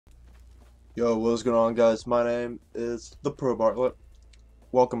Yo, what's going on, guys? My name is the Pro Bartlett.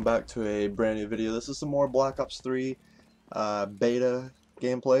 Welcome back to a brand new video. This is some more Black Ops 3 beta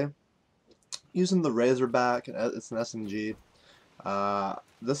gameplay using the Razorback, and it's an SMG.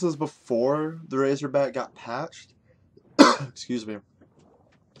 This is before the Razorback got patched. Excuse me.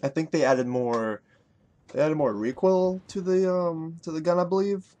 I think they added more. They added more recoil to the gun, I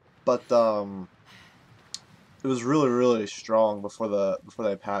believe, but it was really strong before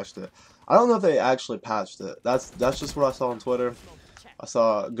they patched it. I don't know if they actually patched it. That's just what I saw on Twitter. I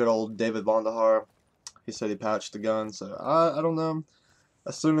saw good old David Vondahar. He said he patched the gun, so I don't know.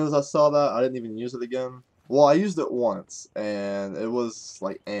 As soon as I saw that, I didn't even use it again. Well, I used it once, and it was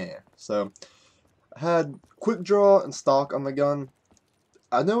like So I had quick draw and stock on the gun.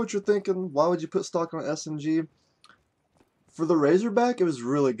 I know what you're thinking. Why would you put stock on SMG? For the Razorback, it was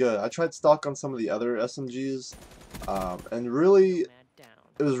really good. I tried stock on some of the other SMGs, and really,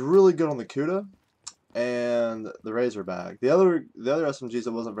 it was really good on the Kuda and the Razorback. The other SMGs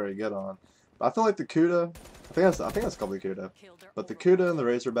it wasn't very good on. But I feel like the Kuda, I think that's called the Kuda. But the Kuda and the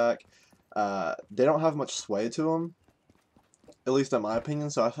Razorback, they don't have much sway to them, at least in my opinion.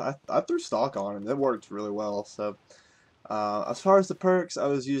 So I threw stock on and it worked really well. So as far as the perks, I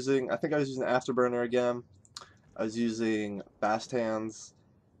think I was using Afterburner again. I was using Fast Hands.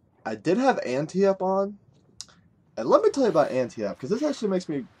 I did have Anti-Up on, and let me tell you about Anti-Up because this actually makes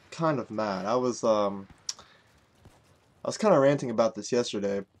me kind of mad. I was kind of ranting about this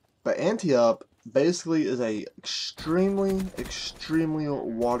yesterday, but Anti-Up basically is a extremely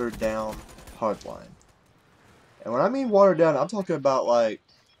watered down hardline. And when I mean watered down, I'm talking about like,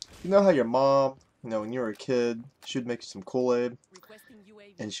 you know how your mom, when you were a kid, she'd make you some Kool-Aid,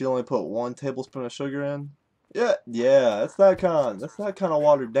 and she'd only put 1 tablespoon of sugar in? Yeah, that's that kind of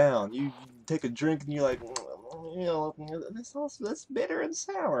watered down. You take a drink and you're like, that's bitter and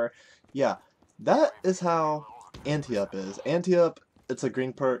sour. Yeah, that is how Anti-Up is. Anti-Up, it's a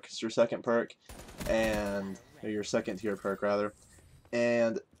green perk, it's your second perk, or your second tier perk rather.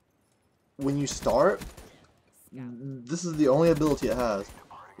 And when you start, this is the only ability it has.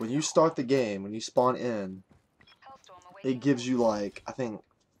 When you start the game, when you spawn in, it gives you like, I think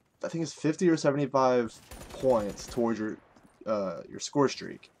it's 50 or 75 points towards your score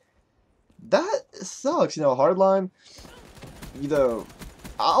streak. That sucks, hardline, you know,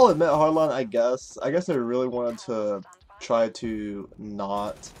 I'll admit hardline, I guess I really wanted to try to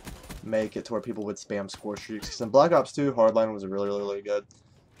not make it to where people would spam score streaks. Because in Black Ops 2, hardline was really good.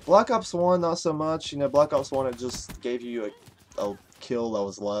 Black Ops 1, not so much. Black Ops 1, it just gave you a kill that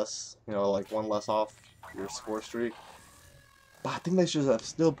was less, like one less off your score streak. But I think they should have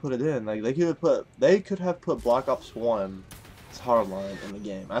still put it in. Like they could have put Black Ops 1 as hardline in the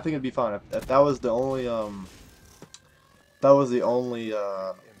game. I think it'd be fine if that was the only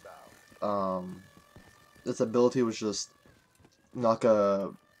its ability was just knock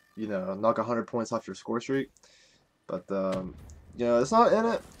knock 100 points off your score streak. But it's not in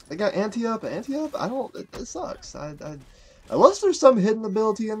it. They got Anti-Up. Anti-Up, it sucks. Unless there's some hidden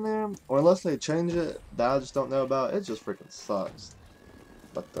ability in there, or unless they change it that I just don't know about, it just freaking sucks.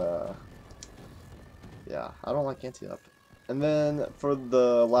 But yeah, I don't like Anti-Up. And then for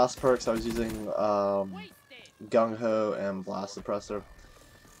the last perks, I was using Gung Ho and Blast Suppressor.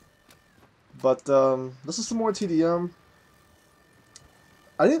 But this is some more TDM.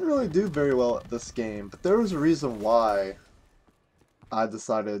 I didn't really do very well at this game, but there was a reason why I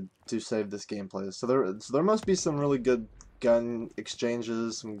decided to save this gameplay. So there must be some really good gun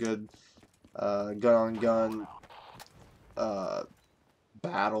exchanges, some good gun-on-gun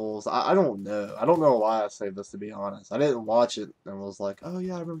battles. I don't know. I don't know why I saved this, to be honest. I didn't watch it and was like, oh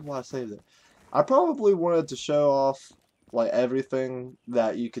yeah, I remember why I saved it. I probably wanted to show off like everything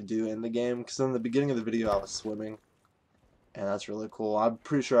that you could do in the game, because in the beginning of the video I was swimming, and that's really cool. I'm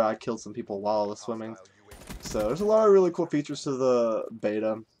pretty sure I killed some people while I was swimming. So there's a lot of really cool features to the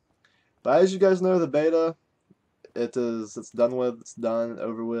beta. But as you guys know, the beta, it's done with, it's done,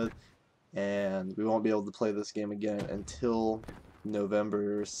 over with, and we won't be able to play this game again until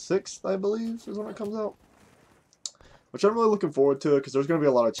November 6th, I believe, is when it comes out. Which I'm really looking forward to, because there's going to be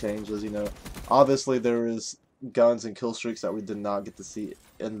a lot of changes, Obviously, there is guns and kill streaks that we did not get to see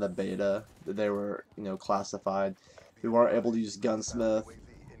in the beta. They were, classified. We weren't able to use Gunsmith,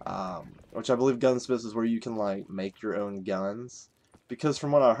 which I believe Gunsmith is where you can, like, make your own guns. Because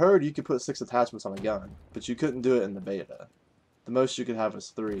from what I heard, you could put 6 attachments on a gun, but you couldn't do it in the beta. The most you could have is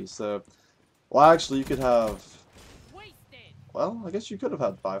 3, so... Well, actually, you could have... Well, I guess you could have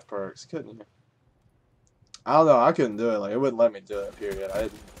had 5 perks, couldn't you? I don't know, I couldn't do it. Like, it wouldn't let me do it, period.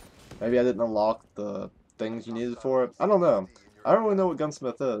 Maybe I didn't unlock the things you needed for it. I don't know. I don't really know what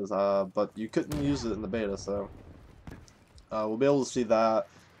gunsmith is, but you couldn't use it in the beta, so we'll be able to see that.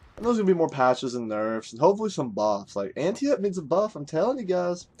 And there's gonna be more patches and nerfs, and hopefully some buffs. Like anti-up needs a buff. I'm telling you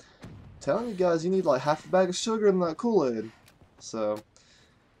guys. You need like half a bag of sugar in that Kool-Aid. So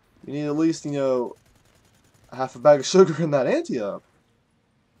you need at least, you know, half a bag of sugar in that anti-up.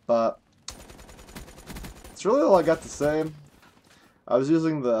 But that's really all I got to say. I was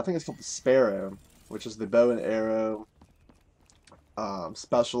using I think it's called the Sparrow, which is the bow and arrow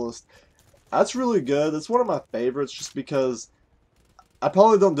specialist. That's really good. It's one of my favorites just because I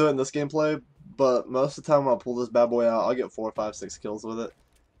probably don't do it in this gameplay, but most of the time when I pull this bad boy out, I'll get 4, 5, 6 kills with it.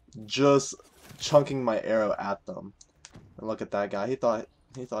 Just chunking my arrow at them. And look at that guy. He thought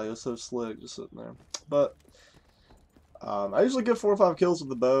he was so slick just sitting there. But I usually get 4 or 5 kills with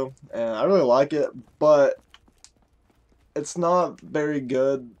the bow, and I really like it, but it's not very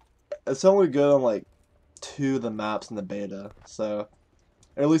good. It's only good on like 2 of the maps in the beta, so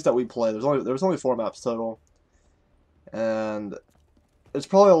or at least that we play. There was only 4 maps total, and it's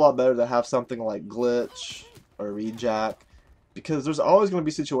probably a lot better to have something like glitch or rejack, because there's always going to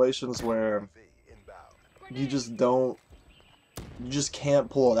be situations where you just can't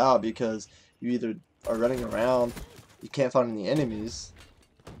pull it out because you either are running around, you can't find any enemies,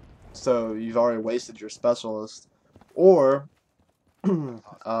 so you've already wasted your specialist, or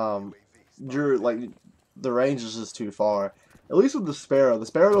you're like the range is just too far. At least with the Sparrow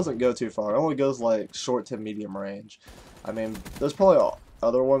doesn't go too far. It only goes like short to medium range. I mean, there's probably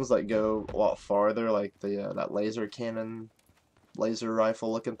other ones that go a lot farther, like the that laser cannon, laser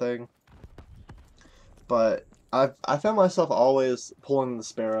rifle looking thing. But I found myself always pulling the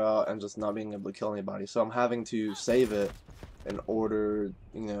Sparrow out and just not being able to kill anybody. So I'm having to save it in order,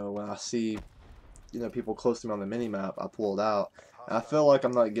 you know, when I see, you know, people close to me on the mini map, I pull it out. And I feel like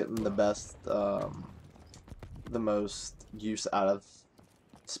I'm not getting the best, the most use out of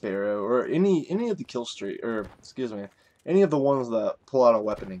Sparrow or any of the kill streak, or excuse me, any of the ones that pull out a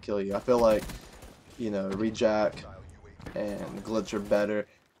weapon and kill you. I feel like, you know, rejack and glitch are better.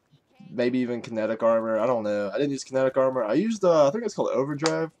 Maybe even kinetic armor. I don't know. I didn't use kinetic armor. I used I think it's called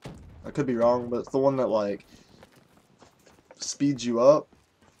overdrive. I could be wrong, but it's the one that like speeds you up.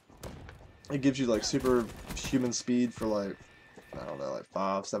 It gives you like super human speed for like, I don't know, like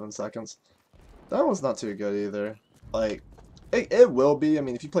 5, 7 seconds. That one's not too good either. Like, it will be. I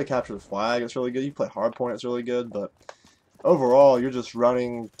mean, if you play capture the flag, it's really good. You play hardpoint, it's really good. But overall, you're just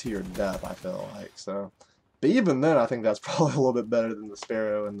running to your death, I feel like. So, but even then, I think that's probably a little bit better than the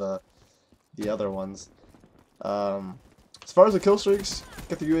Sparrow and the other ones. As far as the kill streaks,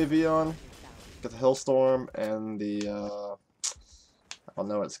 get the UAV on, get the Hellstorm, and the I don't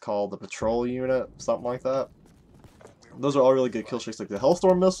know what it's called, the patrol unit, something like that. Those are all really good kill streaks. Like the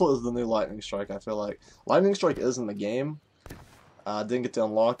Hellstorm missile is the new Lightning Strike. I feel like Lightning Strike is in the game. I didn't get to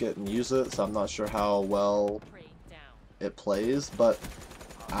unlock it and use it, so I'm not sure how well it plays. But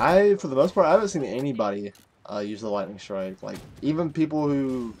for the most part, I haven't seen anybody use the Lightning Strike. Like even people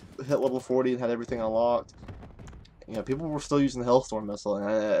who hit level 40 and had everything unlocked, you know, people were still using the Hellstorm missile,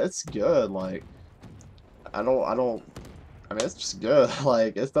 and it's good. Like I mean, it's just good.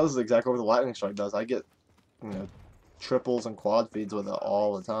 Like it does exactly what the Lightning Strike does. I get, you know, triples and quad feeds with it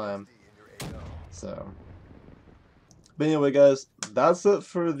all the time. So, but anyway, guys, that's it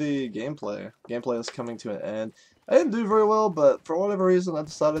for the gameplay. Gameplay is coming to an end. I didn't do very well, but for whatever reason, I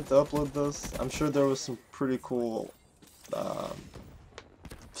decided to upload this. I'm sure there was some pretty cool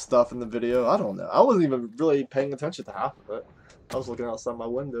stuff in the video. I don't know. I wasn't even really paying attention to half of it. I was looking outside my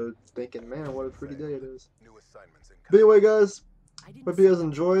window thinking, man, what a pretty day it is. But anyway, guys, hope you guys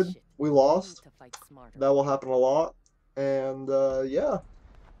enjoyed. We lost. That will happen a lot. And yeah,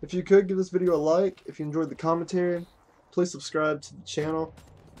 if you could give this video a like, if you enjoyed the commentary, please subscribe to the channel.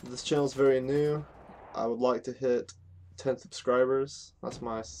 This channel is very new. I would like to hit 10 subscribers. That's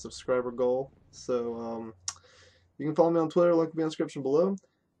my subscriber goal. So you can follow me on Twitter, link will be in the description below.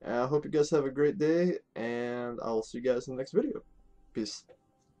 And I hope you guys have a great day, and I will see you guys in the next video. Peace.